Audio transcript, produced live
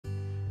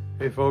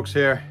Hey folks,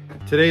 here.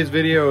 Today's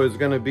video is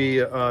going to be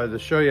to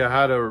show you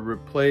how to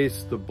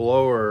replace the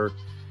blower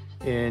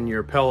in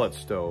your pellet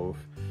stove.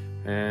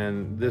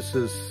 And this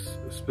is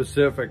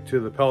specific to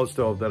the pellet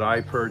stove that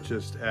I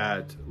purchased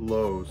at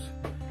Lowe's.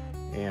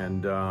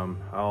 And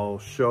I'll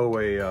show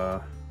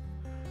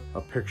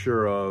a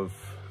picture of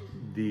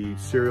the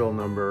serial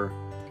number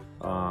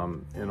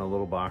in a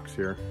little box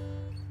here.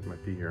 It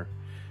might be here.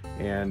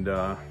 And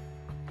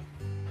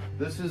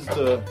this is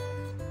the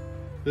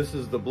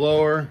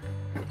blower.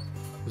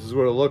 This is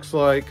what it looks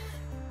like.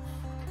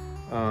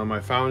 I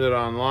found it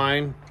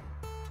online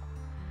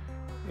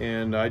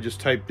and I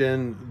just typed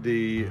in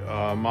the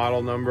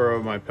model number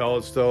of my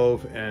pellet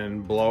stove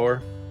and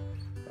blower,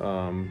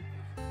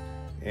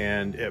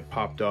 and it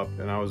popped up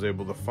and I was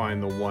able to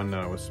find the one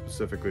that I was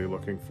specifically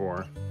looking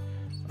for.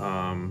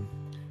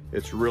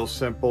 It's real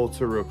simple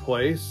to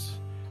replace.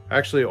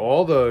 Actually,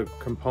 all the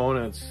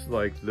components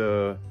like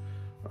the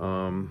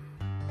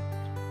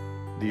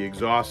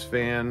exhaust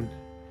fan,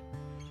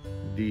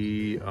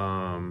 the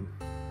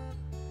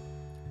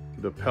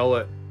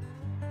pellet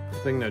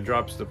thing that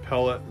drops the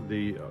pellet,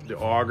 the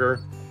auger,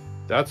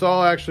 that's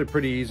all actually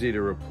pretty easy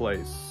to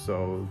replace.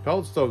 So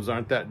pellet stoves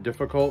aren't that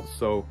difficult.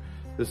 So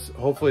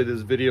hopefully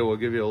this video will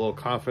give you a little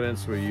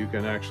confidence where you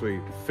can actually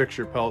fix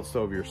your pellet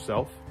stove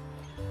yourself.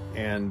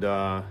 And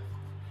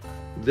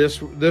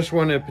this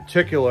one in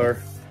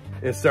particular,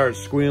 it started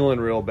squealing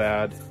real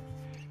bad,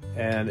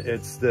 and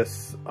it's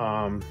this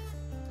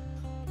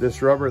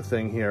rubber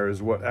thing here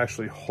is what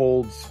actually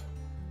holds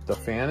the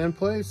fan in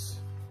place.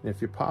 And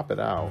if you pop it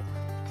out,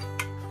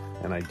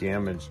 and I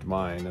damaged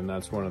mine, and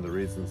that's one of the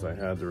reasons I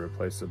had to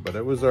replace it, but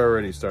it was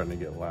already starting to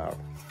get loud.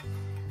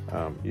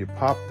 You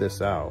pop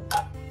this out,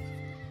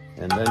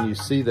 and then you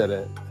see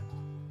that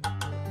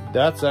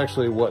that's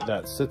actually what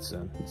that sits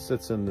in. It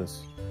sits in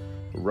this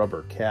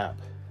rubber cap.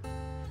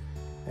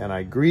 And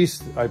I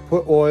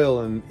put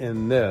oil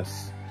in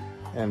this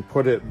and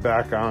put it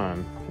back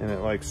on, and it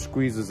like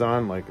squeezes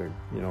on like a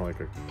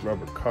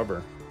rubber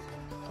cover.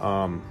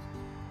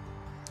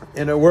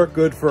 And it worked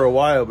good for a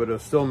while, but it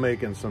was still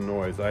making some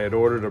noise. I had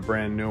ordered a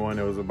brand new one.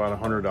 It was about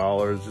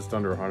 $100, just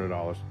under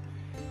 $100.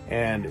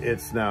 And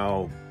it's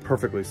now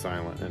perfectly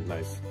silent and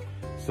nice.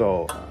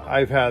 So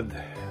I've had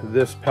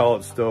this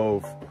pellet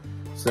stove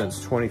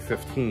since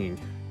 2015.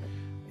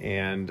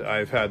 And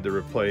I've had to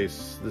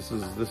replace, this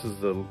is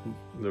the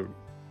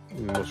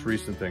most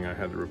recent thing I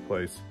had to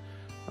replace.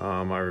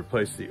 I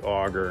replaced the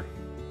auger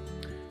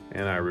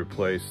and I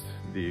replaced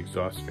the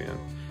exhaust fan.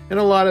 And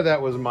a lot of that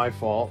was my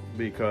fault,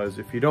 because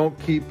if you don't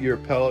keep your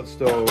pellet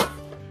stove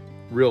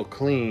real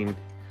clean,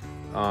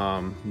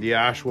 the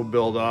ash will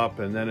build up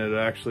and then it'll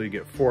actually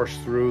get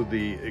forced through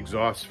the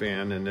exhaust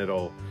fan and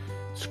it'll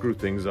screw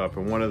things up.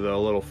 And one of the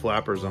little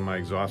flappers on my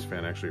exhaust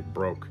fan actually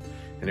broke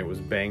and it was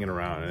banging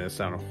around and it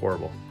sounded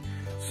horrible.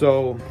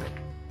 So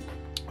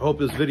I hope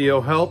this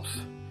video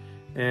helps,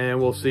 and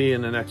we'll see you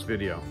in the next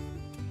video.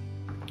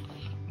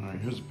 All right,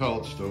 here's a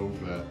pellet stove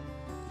that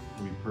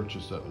we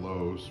purchased at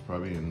Lowe's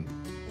probably in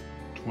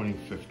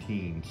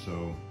 2015,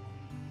 so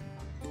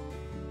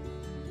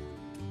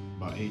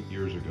about 8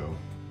 years ago.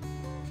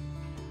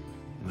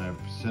 And I've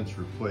since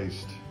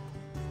replaced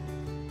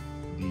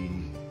the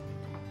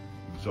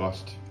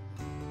exhaust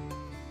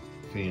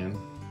fan.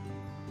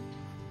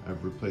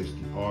 I've replaced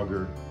the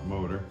auger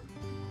motor,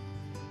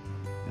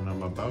 and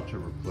I'm about to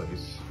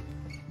replace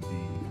the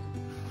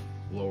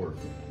blower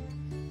fan.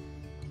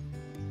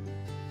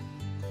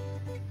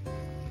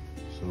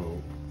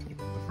 So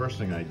the first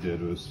thing I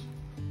did was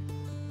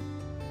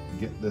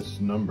get this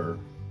number.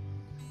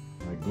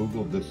 I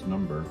googled this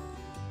number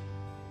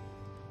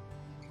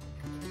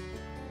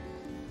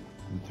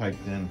and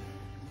typed in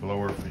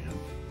blower fan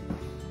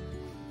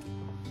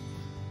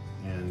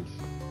and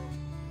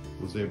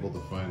was able to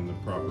find the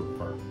proper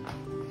part,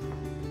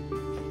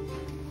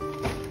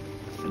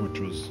 which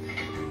was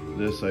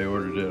this. I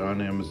ordered it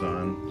on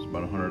Amazon. It's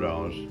about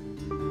 $100.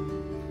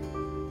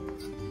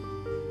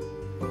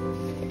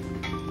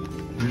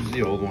 Here's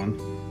the old one.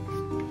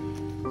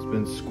 It's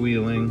been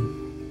squealing,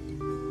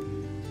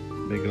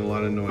 making a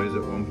lot of noise.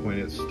 At one point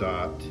it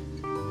stopped.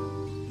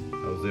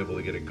 I was able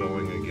to get it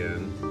going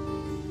again.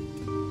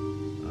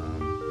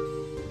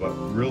 But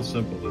real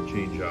simple to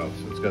change out.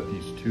 So it's got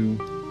these two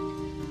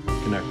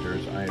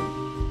connectors. I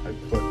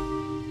put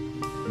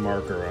a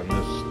marker on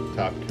this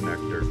top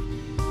connector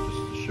just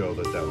to show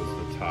that that was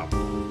the top. So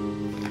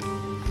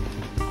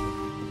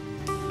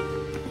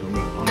I'm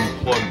going to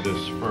unplug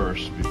this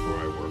first before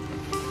I work on it.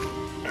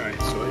 Alright,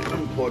 so I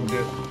unplugged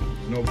it.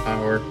 There's no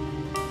power.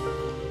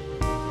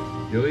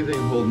 The only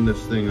thing holding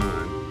this thing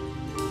on,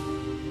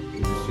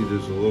 you see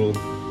there's a little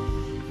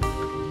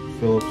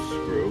Phillips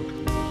screw.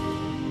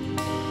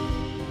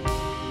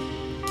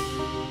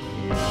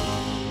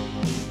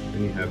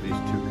 And you have these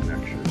two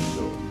connections,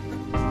 so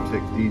I'll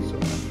take these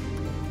off.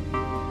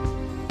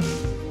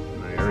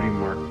 And I already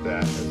marked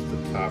that as the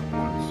top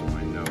one, so I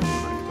know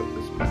when I put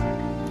this back.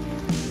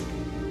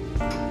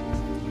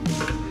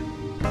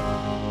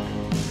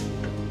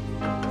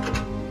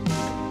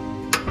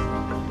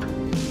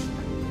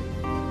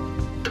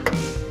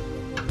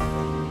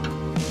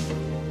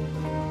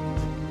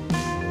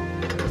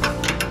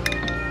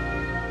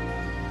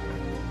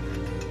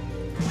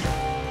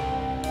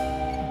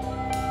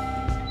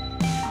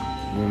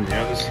 And then the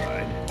other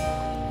side.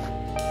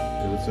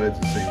 The other side's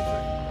the same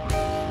thing. It's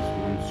just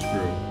one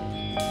screw.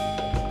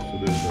 So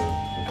there's a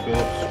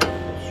Phillips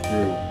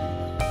screw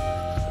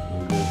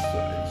on both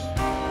sides.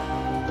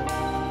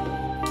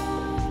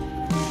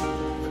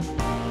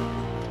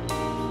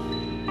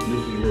 And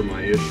this is where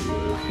my issue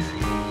is.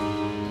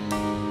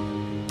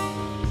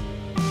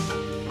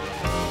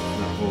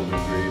 Not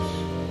holding grease.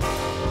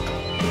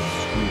 It's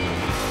screwing.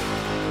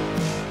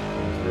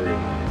 It's very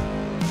long.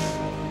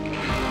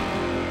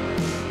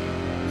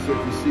 So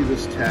if you see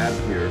this tab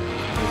here,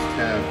 this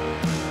tab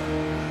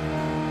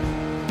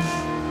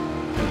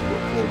is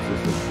what holds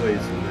this in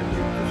place, and then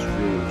the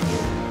screws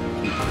will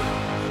keep it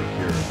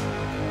secure.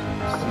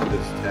 You see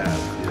this tab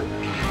here, it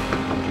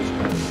just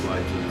kind of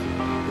slides into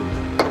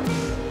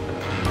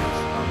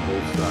it's on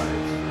both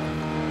sides.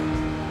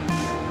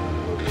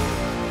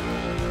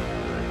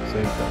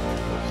 Same thing,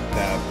 this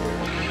tab here.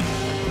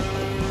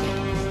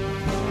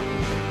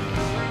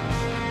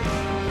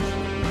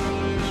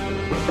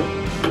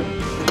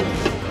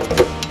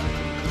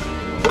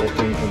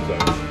 Thing comes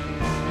out.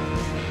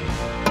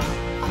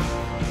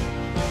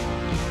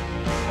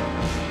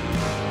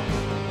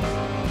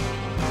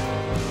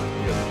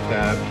 You got the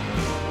tab,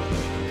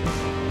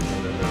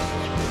 and then there's the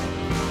screw.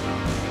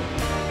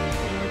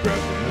 I'm going to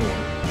grab the new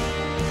one.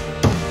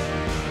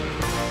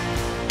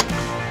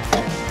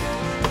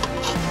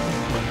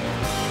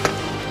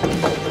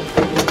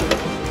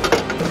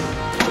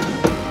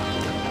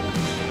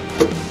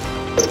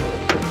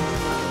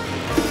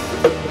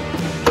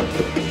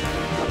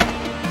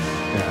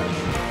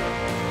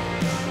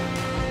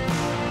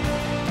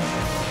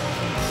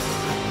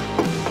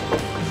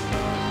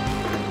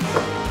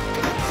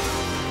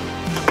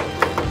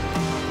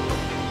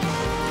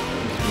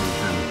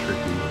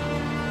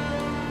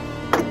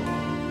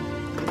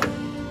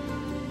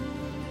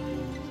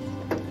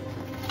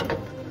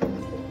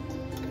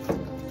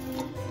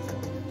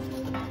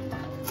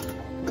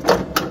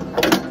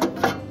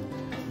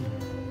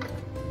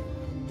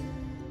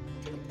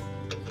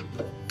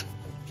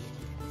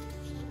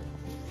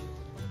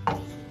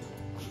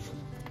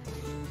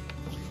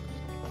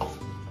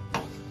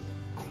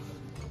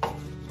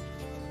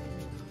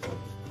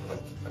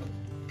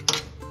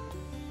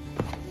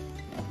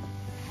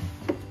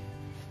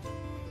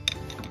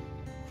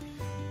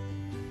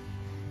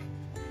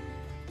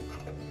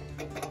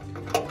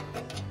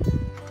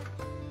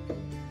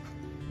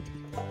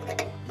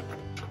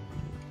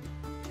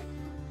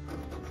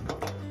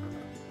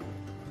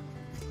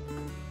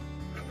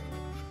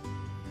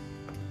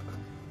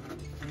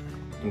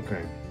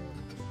 Okay,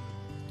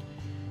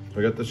 so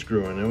I got the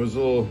screw in. It was a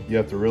little, you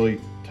have to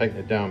really tighten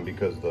it down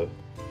because the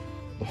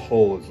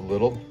hole is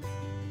little,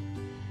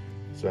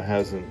 so it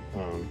hasn't,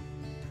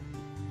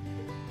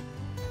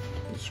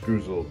 the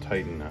screw's a little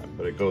tight in that,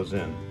 but it goes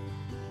in.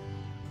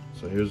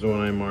 So here's the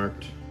one I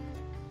marked.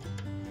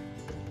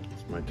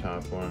 It's my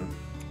top one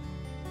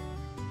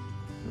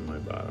and my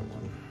bottom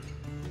one.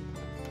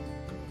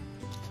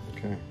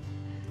 Okay,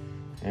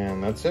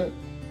 and that's it.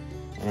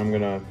 And I'm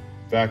gonna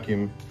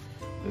vacuum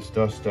this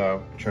dust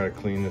out, try to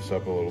clean this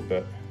up a little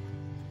bit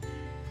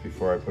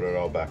before I put it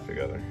all back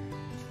together.